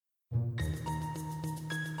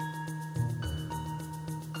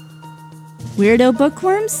Weirdo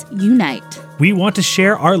bookworms, unite. We want to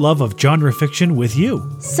share our love of genre fiction with you.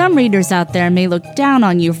 Some readers out there may look down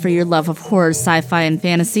on you for your love of horror, sci-fi, and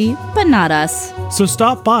fantasy, but not us. So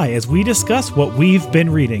stop by as we discuss what we've been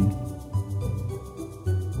reading.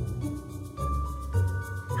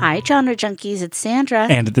 Hi, Genre Junkies, it's Sandra.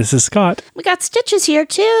 And this is Scott. We got Stitches here,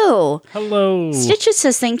 too. Hello. Stitches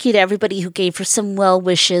says thank you to everybody who gave her some well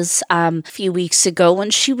wishes a few weeks ago when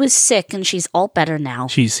she was sick, and she's all better now.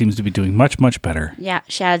 She seems to be doing much, much better. Yeah,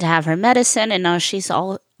 she had to have her medicine, and now she's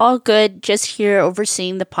all good, just here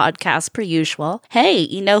overseeing the podcast per usual. Hey,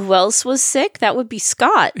 you know who else was sick? That would be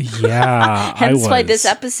Scott. Yeah, Hence why this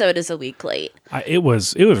episode is a week late. It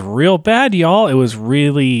was real bad, y'all. It was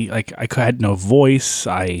really, like, I had no voice.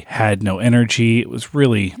 I had no energy. It was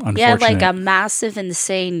really unfortunate. Yeah, like a massive,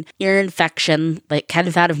 insane ear infection, like kind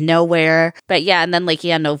of out of nowhere. But yeah, and then like he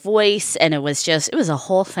had no voice, and it was a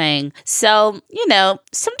whole thing. So, you know,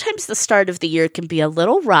 sometimes the start of the year can be a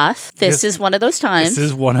little rough. This is one of those times. This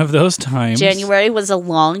is one of those times. January was a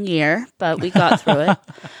long year, but we got through it.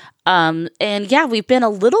 And yeah, we've been a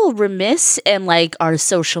little remiss in like our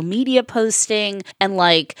social media posting and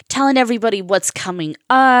like telling everybody what's coming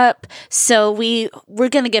up. So we're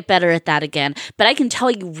going to get better at that again. But I can tell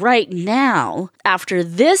you right now, after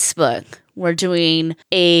this book, we're doing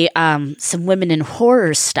some women in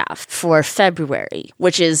horror stuff for February,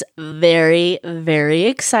 which is very, very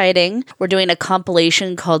exciting. We're doing a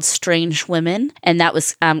compilation called Strange Women, and that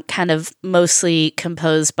was kind of mostly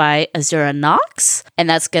composed by Azura Knox, and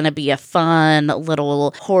that's going to be a fun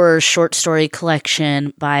little horror short story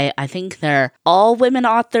collection by, I think they're all women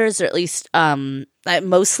authors, or at least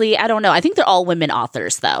mostly, I don't know. I think they're all women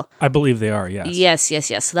authors, though. I believe they are, yes.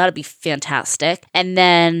 Yes. So that'll be fantastic. And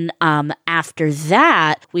then after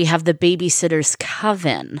that, we have the Babysitter's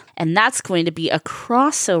Coven. And that's going to be a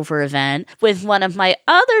crossover event with one of my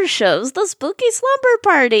other shows, the Spooky Slumber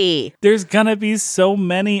Party. There's gonna be so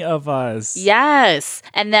many of us. Yes.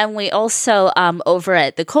 And then we also, over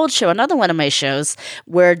at The Cold Show, another one of my shows,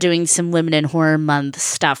 we're doing some Women in Horror Month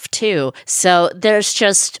stuff, too. So there's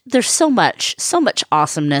so much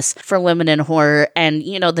awesomeness for women in horror, and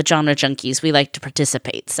you know, the Genre Junkies, we like to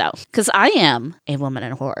participate. So, because I am a woman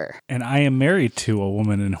in horror, and I am married to a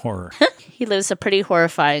woman in horror. He lives a pretty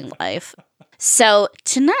horrifying life. So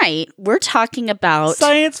tonight we're talking about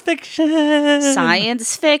science fiction, pretty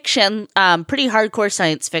hardcore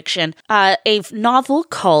science fiction. A novel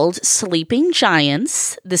called Sleeping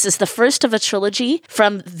Giants. This is the first of a trilogy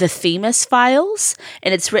from The Themis Files,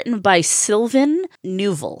 and it's written by Sylvain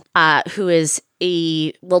Neuvel, who is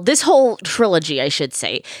this whole trilogy, I should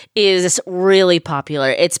say, is really popular.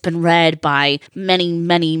 It's been read by many,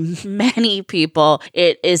 many, many people.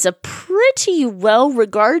 It is a pretty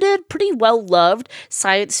well-regarded, pretty well-loved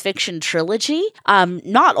science fiction trilogy.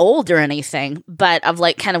 Not old or anything, but of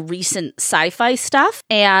like kind of recent sci-fi stuff.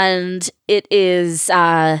 And it is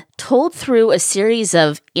told through a series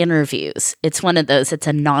of interviews. It's one of those. It's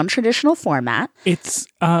a non-traditional format. It's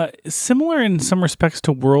similar in some respects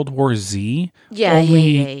to World War Z.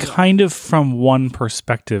 Yeah. Kind of from one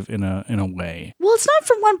perspective in a way. Well, it's not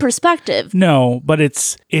from one perspective. No, but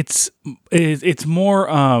it's more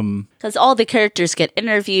because all the characters get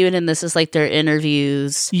interviewed, and this is like their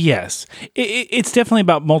interviews. Yes, it's definitely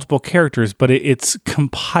about multiple characters, but it's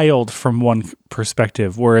compiled from one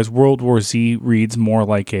perspective. Whereas World War Z reads more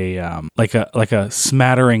like a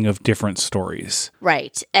smattering of different stories.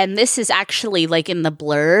 Right, and this is actually like in the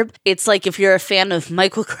blurb. It's like if you're a fan of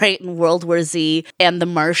Michael Crichton, World War Z, and The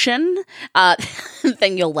Martian,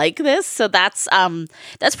 then you'll like this. So that's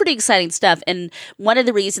pretty exciting stuff. And one of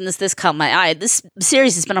the reasons this caught my eye, this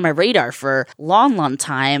series has been on my radar for a long, long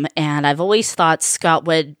time, and I've always thought Scott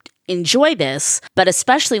would enjoy this, but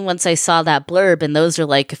especially once I saw that blurb, and those are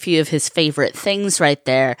like a few of his favorite things right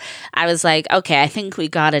there, I was like, okay, I think we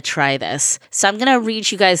gotta try this. So I'm gonna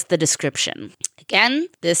read you guys the description. Again,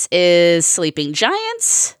 this is Sleeping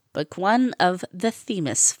Giants, book 1 of The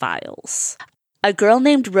Themis Files. A girl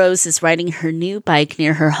named Rose is riding her new bike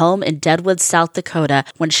near her home in Deadwood, South Dakota,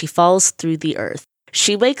 when she falls through the earth.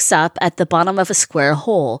 She wakes up at the bottom of a square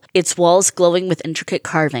hole, its walls glowing with intricate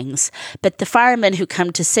carvings. But the firemen who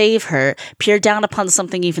come to save her peer down upon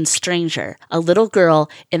something even stranger, a little girl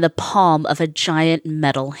in the palm of a giant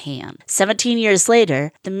metal hand. 17 years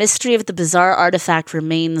later, the mystery of the bizarre artifact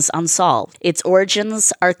remains unsolved. Its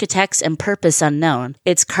origins, architects, and purpose unknown.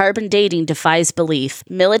 Its carbon dating defies belief.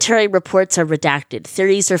 Military reports are redacted,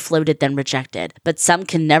 theories are floated then rejected. But some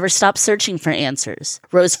can never stop searching for answers.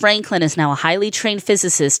 Rose Franklin is now a highly trained trained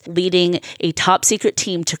physicist leading a top-secret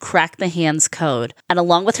team to crack the Hand's code. And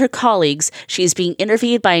along with her colleagues, she is being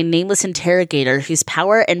interviewed by a nameless interrogator whose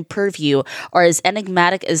power and purview are as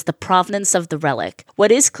enigmatic as the provenance of the relic.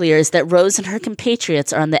 What is clear is that Rose and her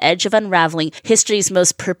compatriots are on the edge of unraveling history's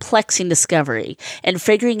most perplexing discovery and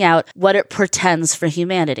figuring out what it portends for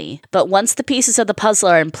humanity. But once the pieces of the puzzle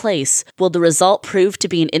are in place, will the result prove to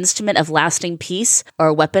be an instrument of lasting peace or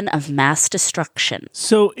a weapon of mass destruction?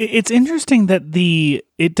 So it's interesting that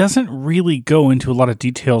it doesn't really go into a lot of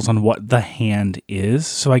details on what the Hand is.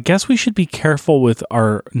 So I guess we should be careful with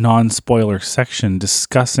our non-spoiler section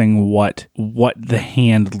discussing what the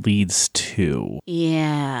Hand leads to.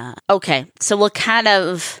 Yeah. Okay. So we'll kind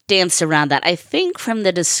of dance around that. I think from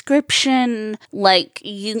the description, like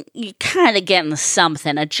you kind of getting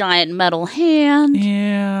something, a giant metal hand.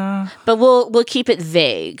 Yeah. But we'll keep it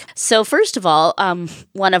vague. So first of all,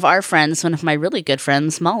 one of our friends, one of my really good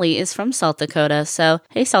friends, Molly, is from South Dakota. So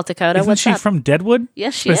hey, South Dakota, Isn't what's she up? from Deadwood?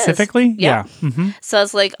 Yes, she is. Specifically? Yeah. Mm-hmm. So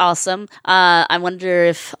it's like awesome. I wonder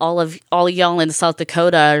if all y'all in South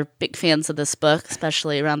Dakota are big fans of this book,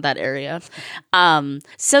 especially around that area.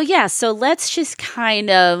 So let's just kind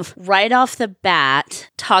of right off the bat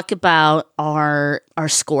talk about our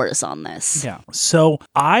scores on this. Yeah. So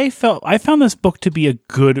I found this book to be a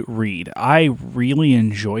good read. I really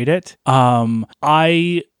enjoyed it.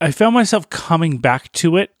 I found myself coming back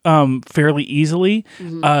to it fairly easily.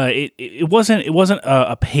 Mm-hmm. It wasn't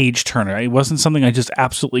a page turner. It wasn't something I just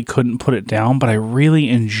absolutely couldn't put it down. But I really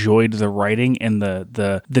enjoyed the writing and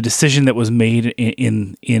the decision that was made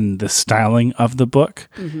in the styling of the book.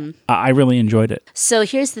 Mm-hmm. I really enjoyed it. So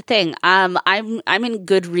here's the thing. I'm in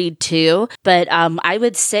good read too, but I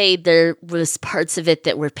would say there was parts of it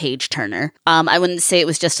that were page turner. I wouldn't say it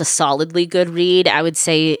was just a solidly good read. I would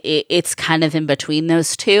say it's kind of in between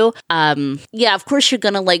those two. Of course you're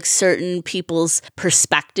going to like certain people's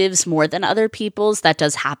perspectives more than other people's. That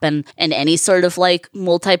does happen in any sort of like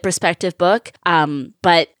multi-perspective book.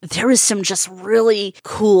 But there was some just really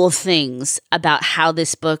cool things about how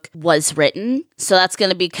this book was written. So that's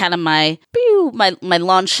going to be kind of my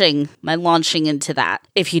launching into that,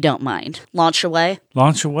 if you don't mind. Launch away.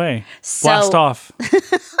 Launch away. Blast off.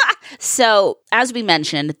 So, as we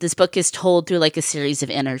mentioned, this book is told through like a series of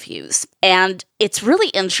interviews. And it's really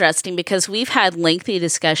interesting because we've had lengthy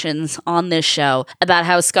discussions on this show about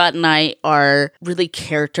how Scott and I are really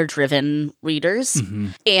character-driven readers. Mm-hmm.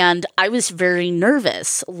 And I was very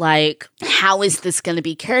nervous, like, how is this going to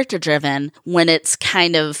be character-driven when it's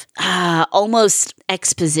kind of almost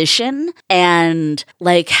exposition? And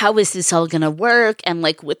like, how is this all going to work? And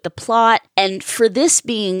like with the plot. And for this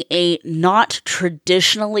being a not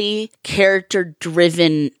traditionally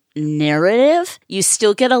character-driven narrative, you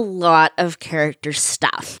still get a lot of character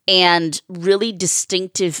stuff and really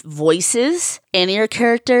distinctive voices in your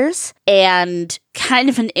characters and kind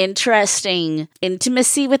of an interesting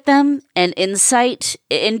intimacy with them and insight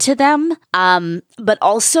into them, but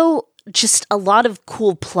also just a lot of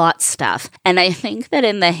cool plot stuff. And I think that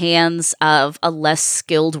in the hands of a less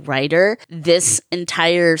skilled writer, this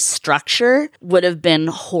entire structure would have been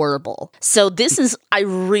horrible. So I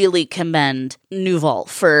really commend Neuval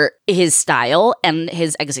for his style and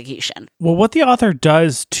his execution. Well, what the author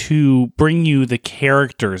does to bring you the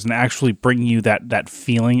characters and actually bring you that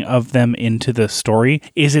feeling of them into the story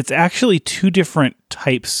is it's actually two different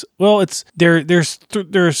types. Well, there's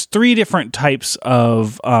three different types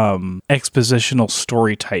of expositional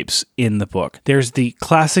story types in the book. There's the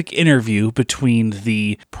classic interview between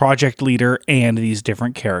the project leader and these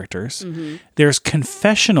different characters. Mm-hmm. There's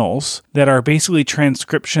confessionals that are basically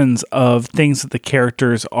transcriptions of things that the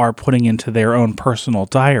characters are putting into their own personal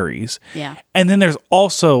diaries. Yeah. And then there's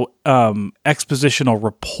also expositional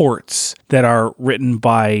reports that are written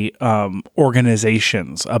by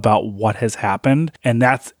organizations about what has happened, and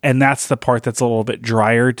that's the part that's a little bit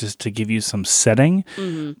drier, just to give you some setting.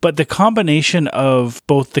 Mm-hmm. But the combination of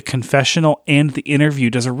both the confessional and the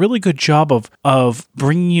interview does a really good job of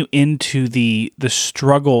bringing you into the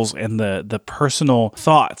struggles and the personal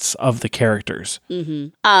thoughts of the characters. Mm-hmm.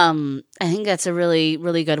 I think that's a really,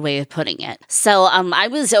 really good way of putting it. So I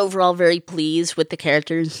was overall very pleased with the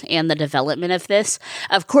characters and the development of this.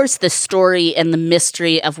 Of course, the story and the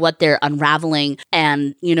mystery of what they're unraveling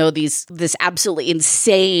and, this absolutely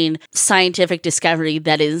insane scientific discovery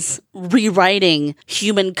that is rewriting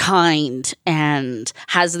humankind and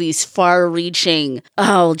has these far-reaching,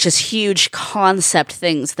 just huge concept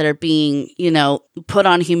things that are being, put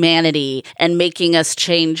on humanity and making us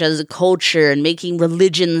change as a culture and making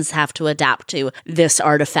religions have to adapt to this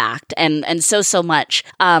artifact and so much.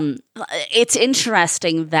 It's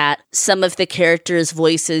interesting that that some of the characters'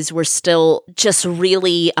 voices were still just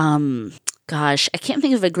really, gosh, I can't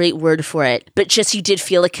think of a great word for it, but just you did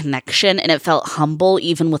feel a connection and it felt humble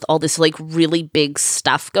even with all this like really big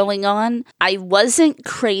stuff going on. I wasn't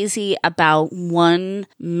crazy about one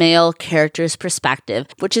male character's perspective,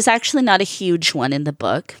 which is actually not a huge one in the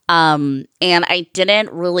book. And I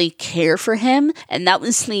didn't really care for him. And that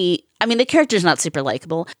was the character's not super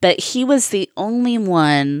likable, but he was the only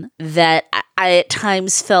one that I at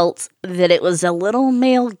times felt that it was a little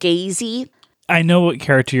male gazy. I know what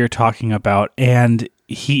character you're talking about, and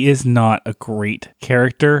he is not a great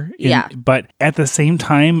character. But at the same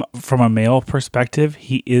time, from a male perspective,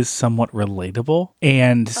 he is somewhat relatable.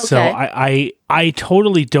 And so I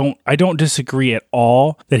totally don't disagree at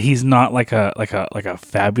all that he's not like a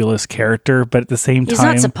fabulous character, but at the same time he's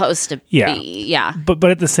not supposed to be. Yeah. But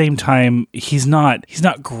at the same time, he's not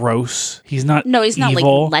gross. He's not he's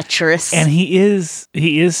evil, not like lecherous. and he is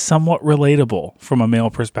somewhat relatable from a male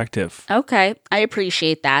perspective. Okay, I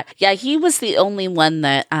appreciate that. Yeah, he was the only one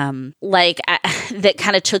that that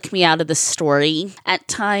kind of took me out of the story at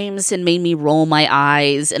times and made me roll my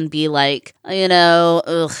eyes and be like,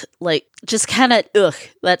 just kind of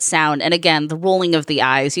that sound. And again, the rolling of the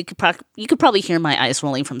eyes, you could probably hear my eyes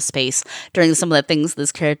rolling from space during some of the things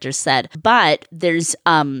this character said. But there's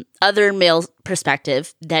other male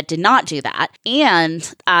perspective that did not do that.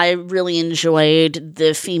 And I really enjoyed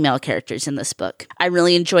the female characters in this book. I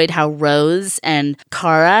really enjoyed how Rose and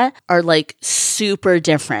Kara are like super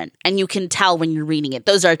different. And you can tell when you're reading it.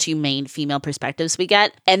 Those are two main female perspectives we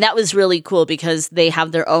get. And that was really cool because they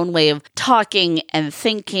have their own way of talking and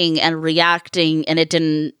thinking and reacting. And it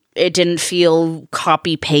didn't feel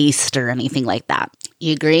copy paste or anything like that.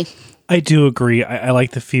 You agree? I do agree. I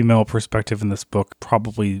like the female perspective in this book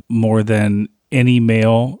probably more than any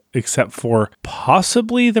male, except for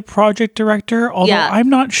possibly the project director. Although I'm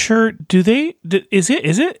not sure. Is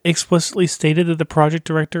it explicitly stated that the project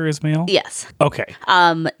director is male? Yes. Okay.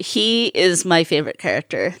 He is my favorite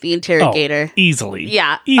character, the interrogator. Oh, easily.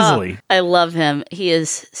 Yeah. Easily. I love him. He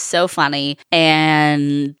is so funny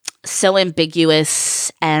and so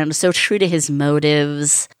ambiguous and so true to his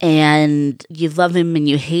motives, and you love him and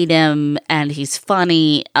you hate him, and he's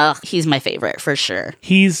funny. He's my favorite for sure.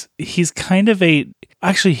 He's kind of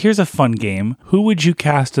actually, here's a fun game. Who would you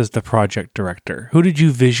cast as the project director? Who did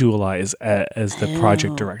you visualize as the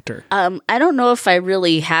project director? I don't know if I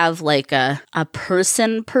really have like a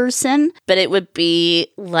person, but it would be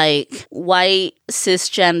like white,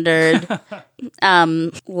 cisgendered,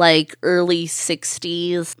 like early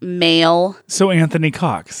 60s male. So Anthony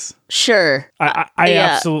Cox. Sure. I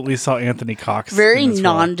absolutely saw Anthony Cox. Very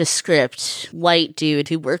nondescript white dude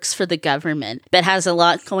who works for the government, but has a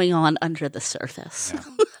lot going on under the surface.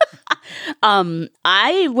 Yeah.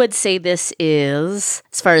 I would say this is,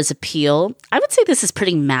 as far as appeal, I would say this is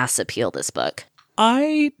pretty mass appeal, this book.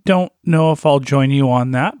 I don't know if I'll join you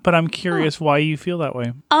on that, but I'm curious why you feel that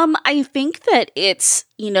way. I think that it's,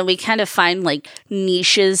 we kind of find like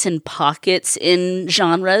niches and pockets in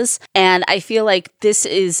genres, and I feel like this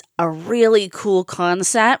is a really cool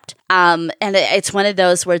concept. And it's one of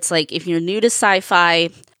those where it's like, if you're new to sci-fi,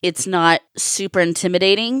 it's not super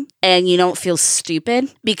intimidating and you don't feel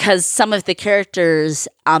stupid because some of the characters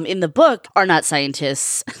in the book are not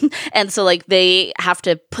scientists. And so like they have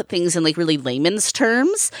to put things in like really layman's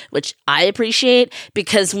terms, which I appreciate,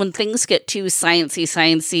 because when things get too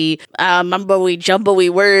sciencey, mumbo-y, jumbo-y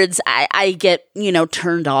words, I get,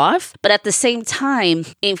 turned off. But at the same time,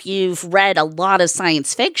 if you've read a lot of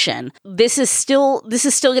science fiction, this is still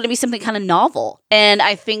going to be something kind of novel. And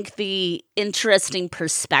I think the interesting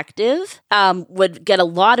perspective would get a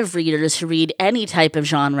lot of readers who read any type of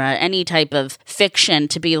genre, any type of fiction,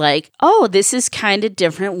 to be like, oh, this is kind of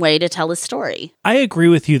different way to tell a story. I agree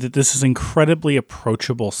with you that this is incredibly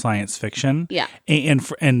approachable science fiction. Yeah. And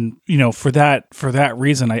for that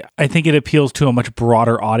reason, I think it appeals to a much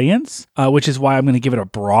broader audience, which is why I'm going to give it a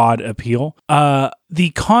broad appeal.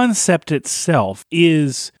 The concept itself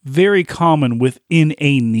is very common within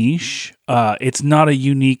a niche. It's not a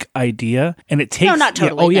unique idea, and it takes not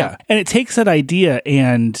totally. And it takes that idea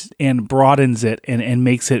and broadens it and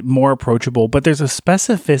makes it more approachable. But there's a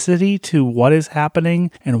specificity to what is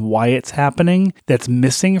happening and why it's happening that's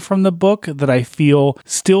missing from the book that I feel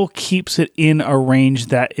still keeps it in a range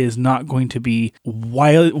that is not going to be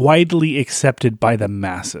widely accepted by the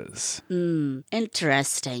masses.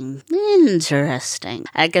 Interesting.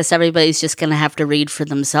 I guess everybody's just going to have to read for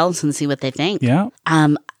themselves and see what they think. Yeah.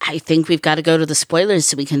 I think we've got to go to the spoilers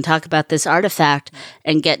so we can talk about this artifact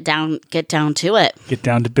and get down to it. Get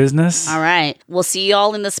down to business. All right. We'll see you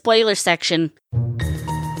all in the spoiler section.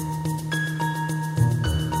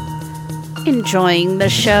 enjoying the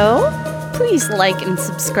show, please like and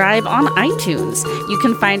subscribe on iTunes. You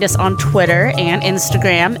can find us on Twitter and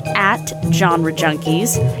Instagram at Genre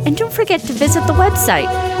Junkies. And don't forget to visit the website,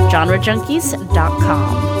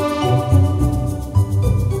 genrejunkies.com.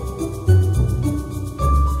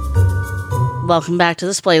 Welcome back to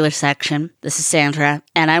the spoiler section. This is Sandra,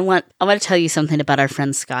 and I want to tell you something about our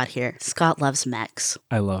friend Scott here. Scott loves mechs.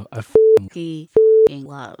 He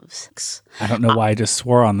loves. I don't know why I just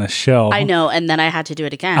swore on this show. I know, and then I had to do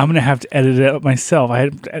it again. I'm gonna have to edit it out myself.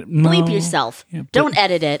 Bleep yourself. Yeah, don't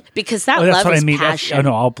edit it, because that love is passion.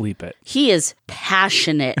 No, I'll bleep it. He is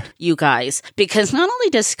passionate, you guys, because not only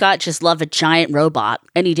does Scott just love a giant robot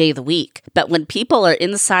any day of the week, but when people are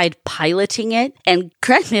inside piloting it, and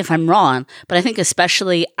correct me if I'm wrong, but I think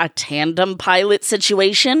especially a tandem pilot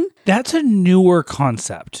situation. That's a newer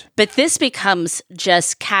concept. But this becomes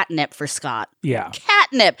just catnip for Scott. Yeah.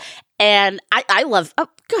 Catnip. And I love, oh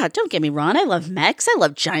God, don't get me wrong. I love mechs. I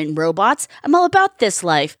love giant robots. I'm all about this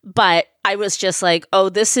life. But I was just like, oh,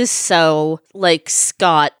 this is so like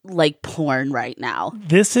Scott, like porn right now.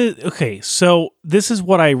 This is, okay, so this is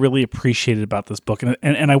what I really appreciated about this book.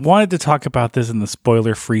 And I wanted to talk about this in the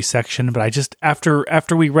spoiler-free section, but I just, after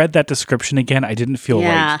we read that description again, I didn't feel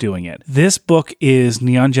right doing it. This book is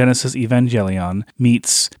Neon Genesis Evangelion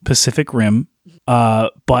meets Pacific Rim,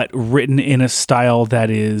 but written in a style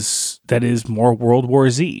that is more World War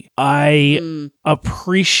Z. I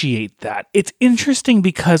appreciate that. It's interesting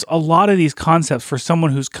because a lot of these concepts, for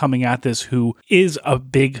someone who's coming at this who is a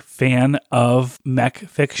big fan of mech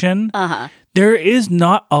fiction, there is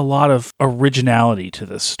not a lot of originality to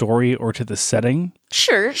the story or to the setting.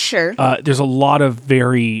 Sure. There's a lot of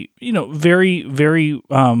very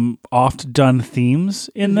oft done themes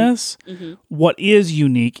in this. Mm-hmm. What is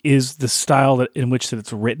unique is the style in which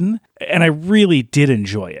it's written, and I really did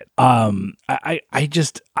enjoy it. I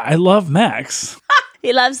love mechs.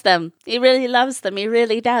 He loves them. He really loves them. He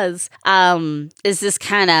really does. Is this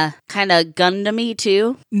kind of Gundam-y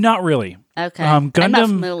too? Not really. Okay. Gundam.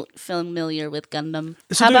 I'm not familiar with Gundam.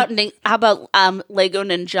 So how about Lego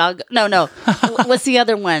Ninjago? No. What's the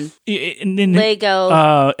other one?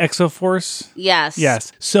 Lego Exoforce.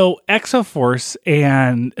 Yes. So Exoforce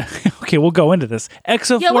and okay, we'll go into this.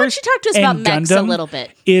 Exoforce. Yeah, why don't you talk to us about mechs a little bit?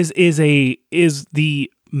 Is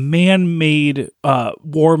the man-made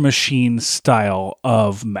war machine style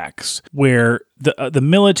of mechs, where the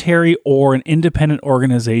military or an independent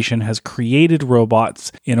organization has created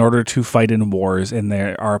robots in order to fight in wars, and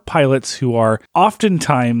there are pilots who are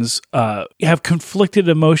oftentimes have conflicted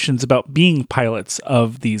emotions about being pilots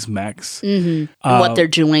of these mechs. Mm-hmm. What they're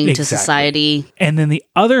doing to society. And then the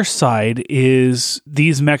other side is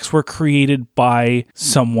these mechs were created by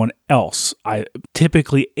someone else,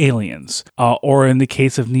 typically aliens, or in the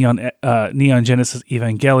case of Neon Genesis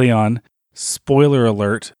Evangelion, spoiler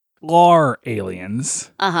alert, are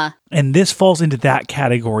aliens. And this falls into that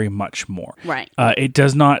category much more. Right. It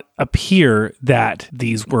does not appear that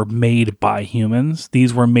these were made by humans.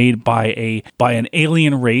 These were made by an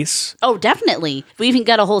alien race. Oh, definitely. We even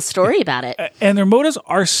got a whole story about it. And their motives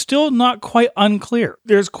are still not quite unclear.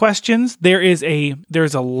 There's questions. There's a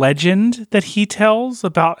legend that he tells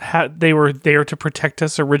about how they were there to protect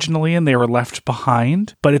us originally and they were left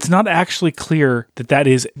behind. But it's not actually clear that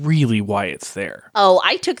is really why it's there. Oh,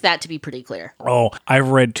 I took that to be pretty clear. Oh, I've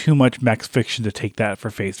read too much mech fiction to take that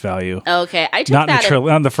for face value. Okay, I took not that.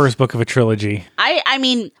 Not in the first book of a trilogy. I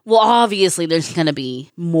mean, well, obviously there's going to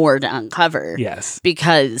be more to uncover. Yes.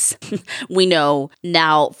 Because we know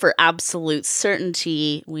now for absolute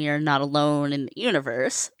certainty we are not alone in the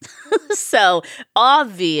universe. So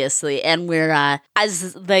obviously, and we're,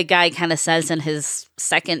 as the guy kind of says in his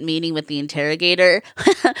second meeting with the interrogator,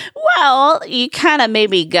 well, you kind of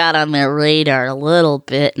maybe got on their radar a little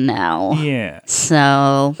bit now. Yeah.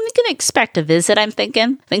 So we can expect a visit, I'm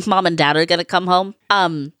thinking. Think mom and dad are going to come home.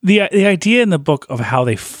 The idea in the book of how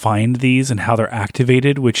they find these and how they're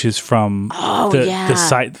activated, which is from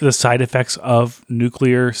the side effects of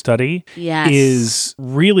nuclear study, is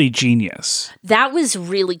really genius. That was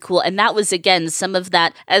really cool. And that was, again, some of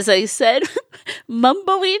that, as I said,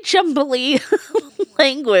 mumbly-jumbly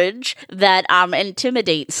language that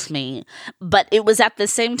intimidates me. But it was at the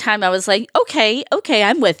same time, I was like, okay,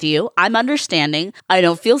 I'm with you. I'm understanding. I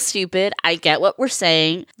don't feel stupid. I get what we're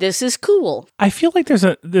saying. This is cool. I feel like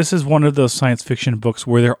this is one of those science fiction books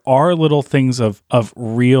where there are little things of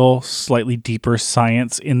real, slightly deeper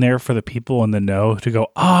science in there for the people in the know to go,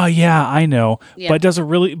 yeah, I know. Yeah. But doesn't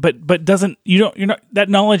really, but doesn't, you're not, that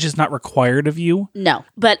knowledge is not required of you. No,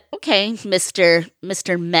 but okay,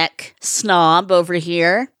 Mr. Mech snob over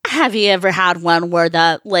here. Have you ever had one where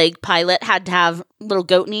the leg pilot had to have little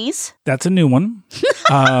goat knees? That's a new one.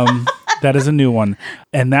 That is a new one.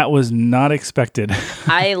 And that was not expected.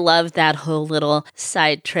 I love that whole little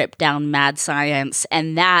side trip down mad science,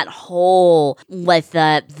 and that whole with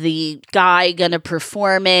the guy gonna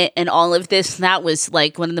perform it and all of this. That was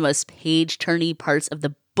like one of the most page-turning parts of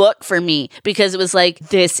the book for me, because it was like,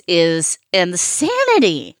 this is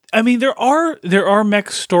insanity. I mean, there are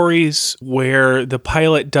mech stories where the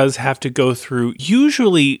pilot does have to go through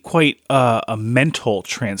usually quite a mental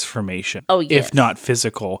transformation, yes. if not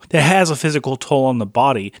physical, that has a physical toll on the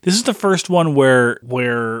body. This is the first one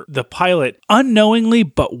where the pilot unknowingly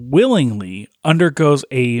but willingly undergoes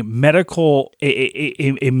a medical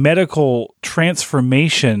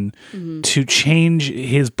transformation to change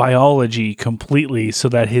his biology completely so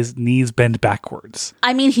that his knees bend backwards.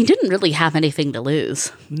 I mean, he didn't really have anything to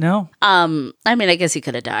lose. No. I mean, I guess he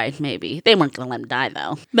could have died, maybe. They weren't going to let him die,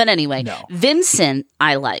 though. But anyway, No. Vincent,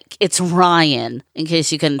 I like. It's Ryan, in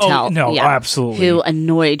case you couldn't tell. No, absolutely. Who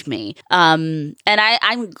annoyed me. And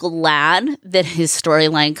I'm glad that his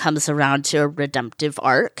storyline comes around to a redemptive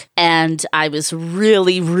arc. And I was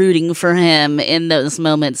really rooting for him in those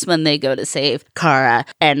moments when they go to save Kara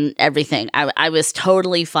and everything. I was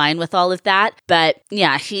totally fine with all of that. But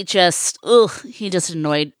yeah, he just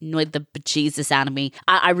annoyed the bejesus out of me.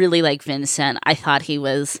 I really like Vincent. I thought he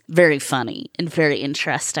was very funny and very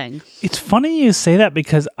interesting. It's funny you say that,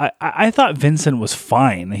 because I thought Vincent was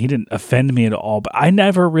fine. He didn't offend me at all, but I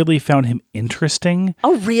never really found him interesting.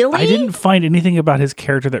 Oh, really? I didn't find anything about his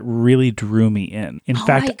character that really drew me in. In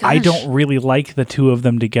fact, I don't really like the two of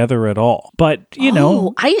them together at all. But, you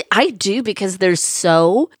know. I do, because they're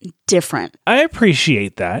so different. I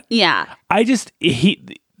appreciate that. Yeah. I just,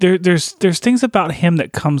 There's things about him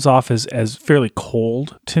that comes off as fairly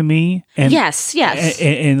cold to me, and yes,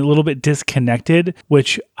 and a little bit disconnected,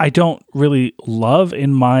 which I don't really love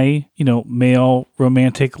in my male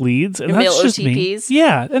romantic leads, and that's male just OTPs. me.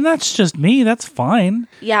 Yeah, and that's just me. That's fine.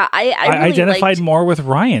 Yeah, I really identified more with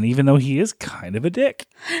Ryan, even though he is kind of a dick.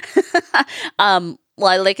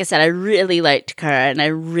 Well, like I said, I really liked Kara and I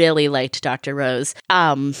really liked Dr. Rose.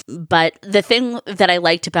 But the thing that I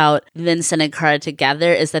liked about Vincent and Kara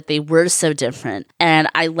together is that they were so different. And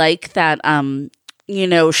I like that,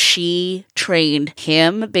 she trained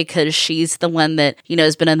him because she's the one that,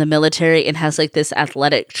 has been in the military and has like this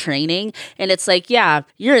athletic training. And it's like, yeah,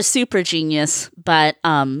 you're a super genius, but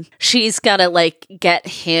she's got to like get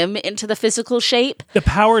him into the physical shape. The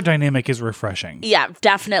power dynamic is refreshing. Yeah,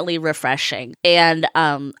 definitely refreshing. And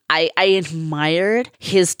I admired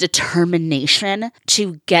his determination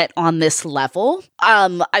to get on this level.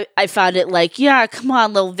 I found it like, yeah, come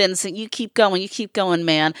on, little Vincent, you keep going,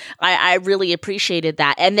 man. I really appreciated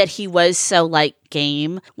that, and that he was so like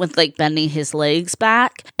game with like bending his legs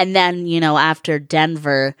back. And then after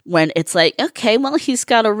Denver, when it's like, okay, well, he's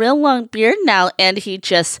got a real long beard now and he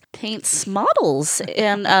just paints models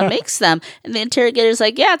and makes them, and the interrogator's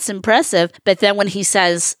like, yeah, it's impressive. But then when he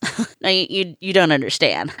says, no, you don't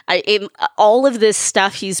understand, all of this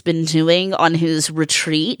stuff he's been doing on his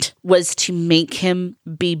retreat was to make him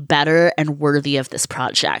be better and worthy of this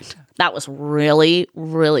project. That was really,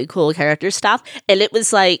 really cool character stuff. And it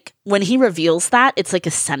was like, when he reveals that, it's like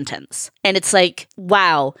a sentence. And it's like,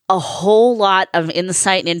 wow, a whole lot of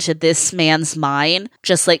insight into this man's mind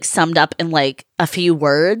just like summed up in like a few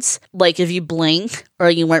words. Like if you blink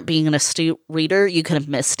or you weren't being an astute reader, you could have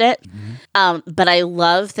missed it. Mm-hmm. But I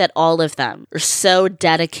love that all of them are so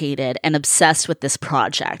dedicated and obsessed with this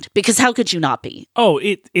project, because how could you not be? Oh,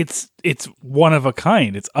 it's one of a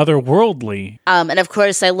kind. It's otherworldly. And of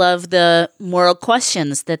course, I love the moral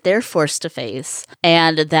questions that they're forced to face,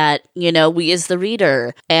 and that, we as the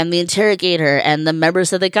reader and the interrogator and the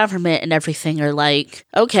members of the government and everything are like,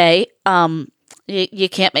 okay, you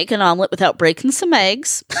can't make an omelet without breaking some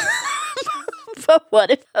eggs. But what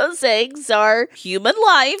if those eggs are human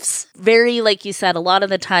lives? Very, like you said, a lot of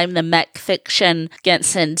the time the mech fiction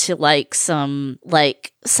gets into like some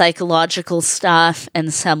like psychological stuff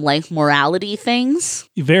and some like morality things.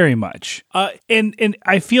 Very much. And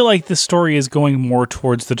I feel like the story is going more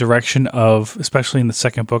towards the direction of, especially in the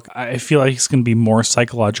second book, I feel like it's going to be more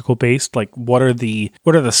psychological based. Like what are the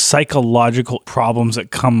psychological problems that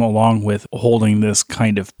come along with holding this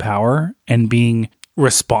kind of power and being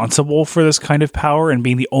responsible for this kind of power and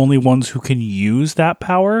being the only ones who can use that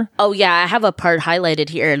power. Oh, yeah, I have a part highlighted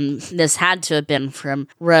here, and this had to have been from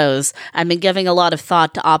Rose. I've been giving a lot of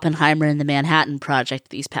thought to Oppenheimer and the Manhattan Project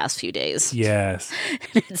these past few days. Yes.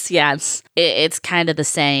 It's kind of the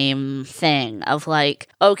same thing of like,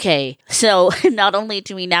 okay, so not only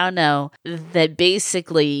do we now know that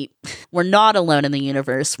basically we're not alone in the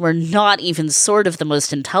universe, we're not even sort of the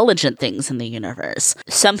most intelligent things in the universe.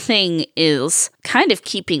 Something is kind of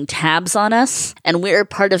keeping tabs on us, and we're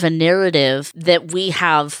part of a narrative that we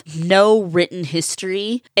have no written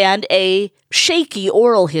history and a shaky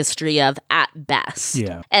oral history of at best.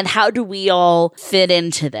 Yeah. And how do we all fit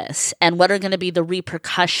into this? And what are going to be the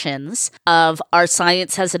repercussions of our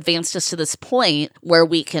science has advanced us to this point where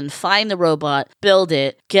we can find the robot, build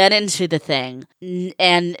it, get into the thing,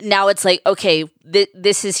 and now it's like, okay,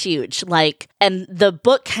 this is huge. Like, and the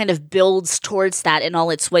book kind of builds towards that in all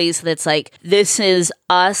its ways, that it's like, this is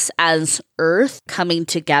us as Earth coming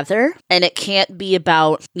together, and it can't be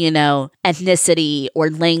about, ethnicity or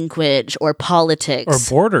language or politics. Or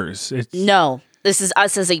borders. No. This is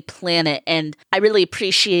us as a planet, and I really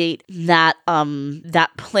appreciate that that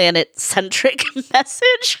planet-centric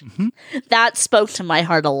message. Mm-hmm. That spoke to my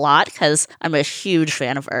heart a lot, because I'm a huge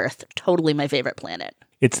fan of Earth. Totally my favorite planet.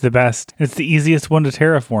 It's the best. It's the easiest one to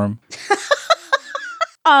terraform.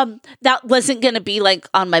 That wasn't going to be like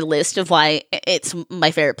on my list of why it's my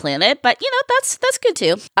favorite planet, but that's good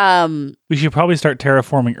too. We should probably start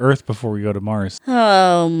terraforming Earth before we go to Mars.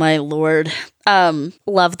 Oh my Lord.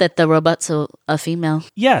 Love that the robot's a female.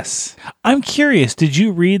 Yes. I'm curious, did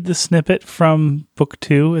you read the snippet from book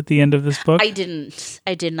 2 at the end of this book? I didn't.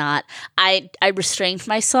 I did not. I restrained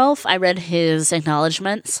myself. I read his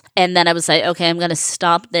acknowledgments, and then I was like, okay, I'm going to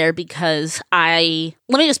stop there, because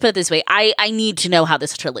let me just put it this way. I need to know how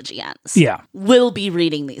this trilogy ends. Yeah. We'll be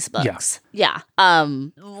reading these books. Yeah.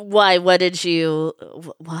 Why? What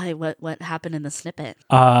happened in the snippet?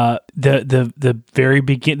 The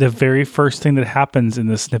very first thing that happens in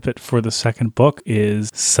the snippet for the second book is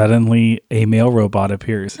suddenly a male robot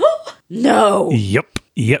appears. No. Yep.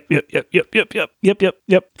 Where does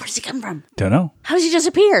he come from? Don't know. How does he just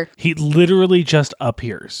appear? He literally just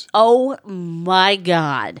appears. Oh my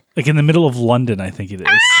God. Like in the middle of London, I think it is.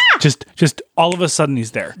 Just all of a sudden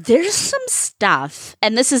he's there. There's some stuff,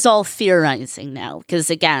 and this is all theorizing now,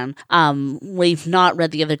 because again, we've not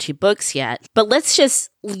read the other 2 books yet, but let's just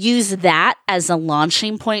use that as a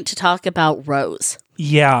launching point to talk about Rose.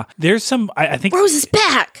 Yeah, there's some, I think... Rose is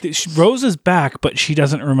back! Rose is back, but she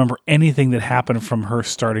doesn't remember anything that happened from her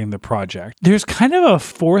starting the project. There's kind of a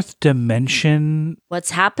fourth dimension... What's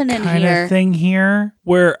happening kind here? Of thing here,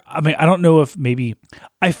 where, I mean, I don't know if maybe...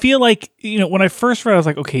 I feel like, when I first read it, I was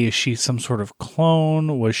like, okay, is she some sort of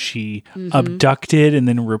clone? Was she abducted and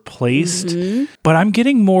then replaced? Mm-hmm. But I'm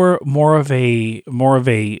getting more of a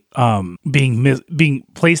being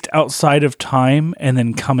placed outside of time and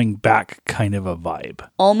then coming back kind of a vibe.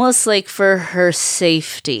 Almost like for her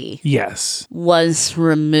safety. Yes. Was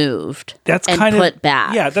removed. That's and kind put of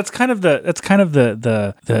back. Yeah, that's kind of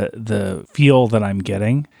the feel that I'm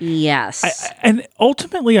getting. Yes. And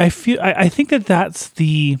ultimately I think that's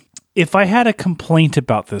the... If I had a complaint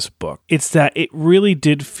about this book, it's that it really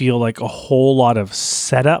did feel like a whole lot of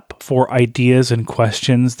setup for ideas and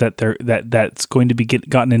questions that's going to be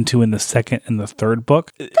gotten into in the second and the third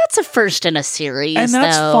book. That's a first in a series, and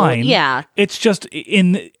that's fine. Yeah, it's just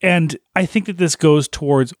and I think that this goes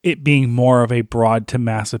towards it being more of a broad to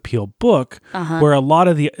mass appeal book, where a lot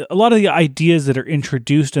of the ideas that are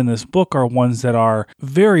introduced in this book are ones that are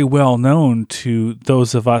very well known to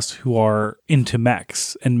those of us who are into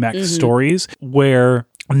mechs and mech stories, where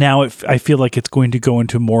now I feel like it's going to go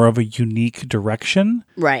into more of a unique direction.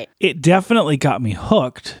 Right. It definitely got me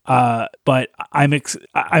hooked, but I'm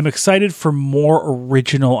excited for more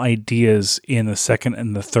original ideas in the second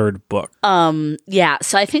and the third book. Yeah,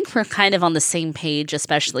 so I think we're kind of on the same page,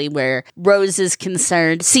 especially where Rose is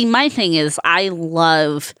concerned. See, my thing is I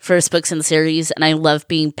love first books in the series, and I love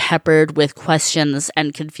being peppered with questions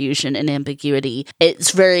and confusion and ambiguity.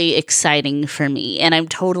 It's very exciting for me, and I'm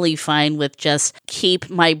totally fine with just keep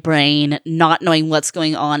my brain not knowing what's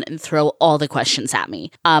going on and throw all the questions at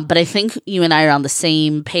me. But I think you and I are on the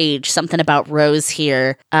same page. Something about Rose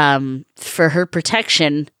here, for her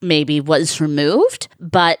protection, maybe was removed.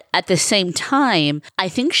 But at the same time, I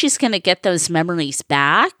think she's going to get those memories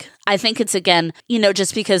back. I think it's, again,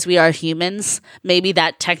 just because we are humans, maybe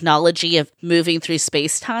that technology of moving through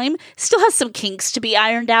space-time still has some kinks to be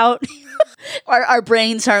ironed out. Our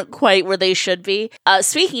brains aren't quite where they should be.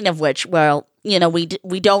 Speaking of which, well,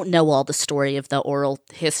 we don't know all the story of the oral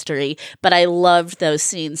history, but I loved those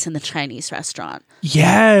scenes in the Chinese restaurant.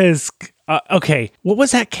 Yes. Okay. What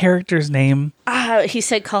was that character's name? He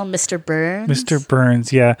said call him Mr. Burns. Mr.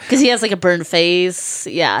 Burns, yeah. Because he has like a burned face.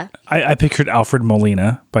 Yeah. I pictured Alfred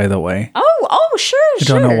Molina, by the way. Oh, sure. I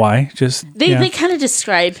don't know why. Just they kind of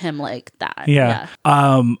describe him like that. Yeah.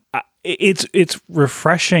 It's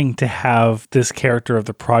refreshing to have this character of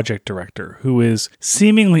the project director who is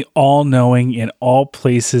seemingly all-knowing in all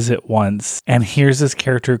places at once, and here's this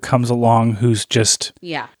character who comes along who's just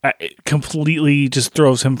completely just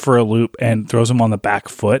throws him for a loop and throws him on the back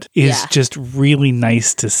foot is just really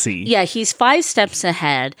nice to see. Yeah, he's 5 steps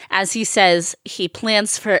ahead. As he says, he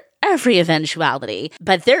plans for every eventuality,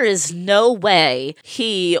 but there is no way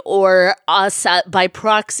he or us by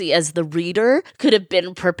proxy as the reader could have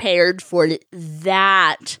been prepared for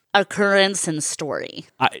that occurrence and story.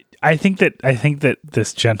 I think that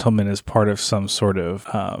this gentleman is part of some sort of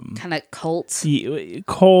kind of cult,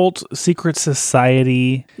 secret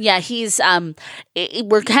society. Yeah, he's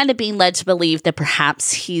we're kind of being led to believe that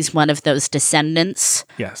perhaps he's one of those descendants.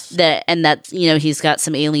 Yes, that he's got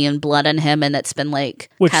some alien blood in him, and that's been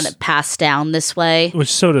kind of passed down this way.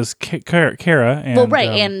 Which so does Kara.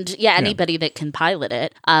 And, anybody that can pilot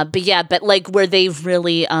it. But where they've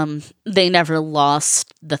really they never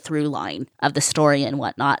lost the through line of the story and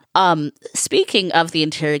whatnot. Speaking of the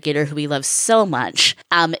interrogator who we love so much,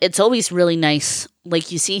 it's always really nice,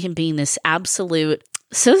 you see him being this absolute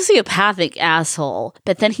sociopathic asshole,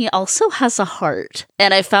 but then he also has a heart.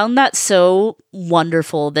 And I found that so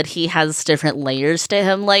wonderful that he has different layers to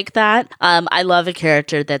him like that. I love a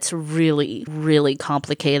character that's really, really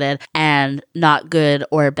complicated and not good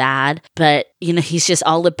or bad, but he's just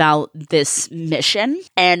all about this mission.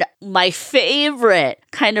 And my favorite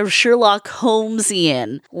kind of Sherlock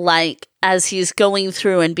Holmesian, as he's going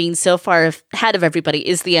through and being so far ahead of everybody,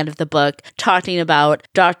 is the end of the book, talking about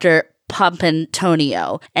Dr.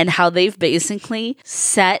 Pompantonio and how they've basically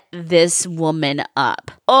set this woman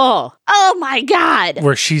up. Oh my God.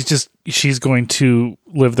 Where she's going to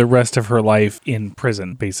live the rest of her life in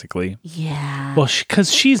prison, basically. Yeah. Well,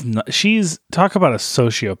 because she's talk about a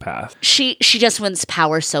sociopath. She just wants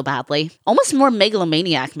power so badly, almost more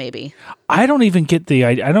megalomaniac, maybe. I don't even get the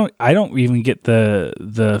I don't even get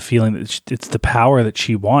the feeling that it's the power that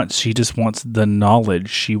she wants. She just wants the knowledge.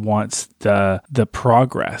 She wants the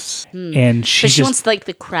progress, and she wants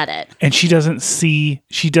the credit. And she doesn't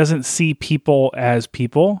see people as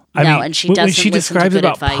people. And she doesn't. When she describes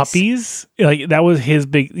about advice. Puppies, that was his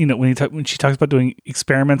big. When she talks about doing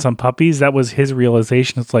experiments on puppies, that was his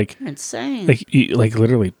realization. It's insane.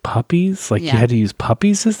 Literally puppies. You had to use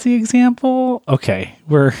puppies as the example. Okay,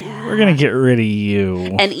 we're gonna get rid of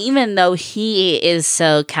you. And even though he is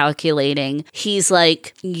so calculating, he's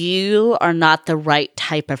you are not the right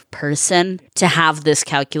type of person to have this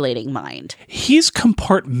calculating mind. He's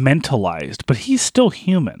compartmentalized, but he's still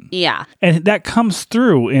human. Yeah. And that comes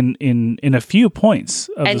through in a few points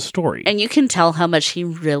of the story. And you can tell how much he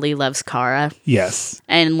really loves Kara. Yes.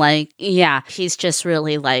 And he's just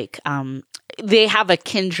really they have a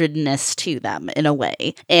kindredness to them in a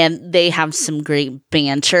way, and they have some great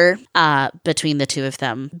banter between the two of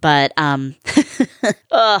them. But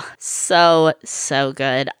so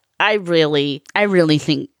good. I really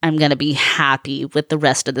think I'm going to be happy with the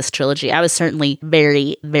rest of this trilogy. I was certainly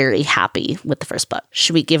very, very happy with the first book.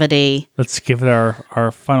 Should we give it Let's give it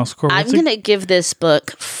our final score. I'm going to give this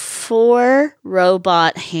book 4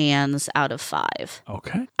 robot hands out of 5.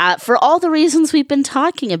 Okay. For all the reasons we've been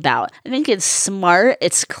talking about. I think it's smart.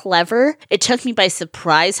 It's clever. It took me by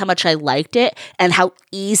surprise how much I liked it and how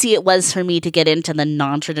easy it was for me to get into the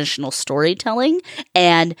non-traditional storytelling,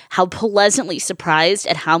 and how pleasantly surprised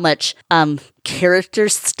at how much character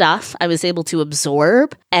stuff I was able to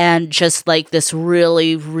absorb, and just this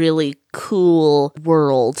really, really cool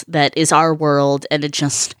world that is our world, and it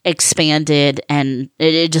just expanded, and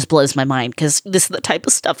it just blows my mind, because this is the type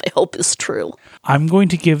of stuff I hope is true. I'm going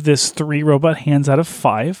to give this 3 robot hands out of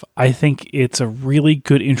 5. I think it's a really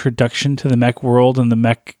good introduction to the mech world and the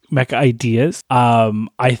mech ideas.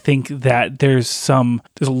 I think that there's a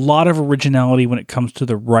lot of originality when it comes to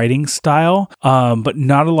the writing style, but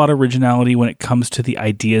not a lot of originality when it comes to the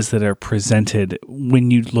ideas that are presented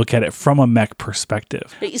when you look at it from a mech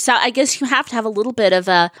perspective. So I guess you have to have a little bit of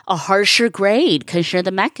a harsher grade because you're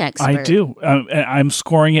the mech expert. I do. I'm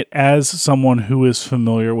scoring it as someone who is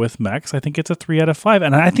familiar with mechs. I think it's a 3 out of 5,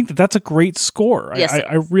 and I think that's a great score. Yes.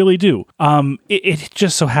 I really do. It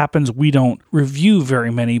just so happens we don't review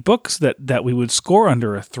very many books that we would score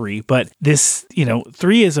under a 3, but this,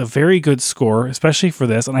 3 is a very good score, especially for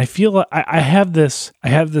this. And I feel I have this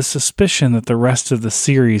suspicion that the rest of the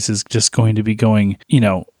series is just going to be going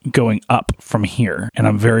up from here. And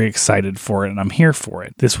I'm very excited for it, and I'm here for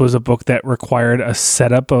it. This was a book that required a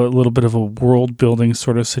setup, a little bit of a world building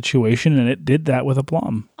sort of situation, and it did that with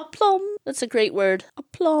aplomb. Aplomb. That's a great word.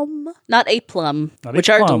 Aplomb. Not a plum. Not which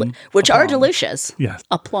a are plum. which are delicious. Yes.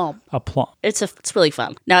 Aplomb. Aplomb. It's really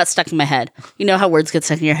fun. Now it's stuck in my head. You know how words get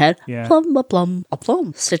stuck in your head? Yeah. Plum, aplomb,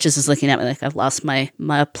 aplomb. Stitches is looking at me like I've lost my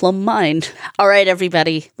plum mind. All right,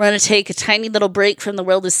 everybody. We're going to take a tiny little break from the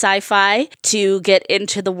world of sci-fi to get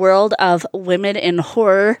into the world of women in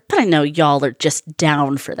horror. But I know y'all are just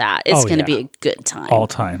down for that. It's going to be a good time. All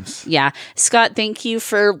times. Yeah. Scott, thank you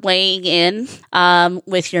for weighing in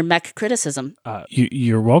with your mech criticism.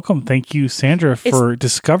 You're welcome. Thank you, Sandra, for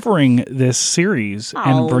discovering this series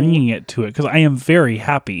and bringing it to it, because I am very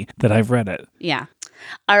happy that I've read it. Yeah.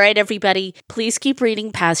 All right, everybody. Please keep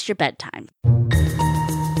reading past your bedtime.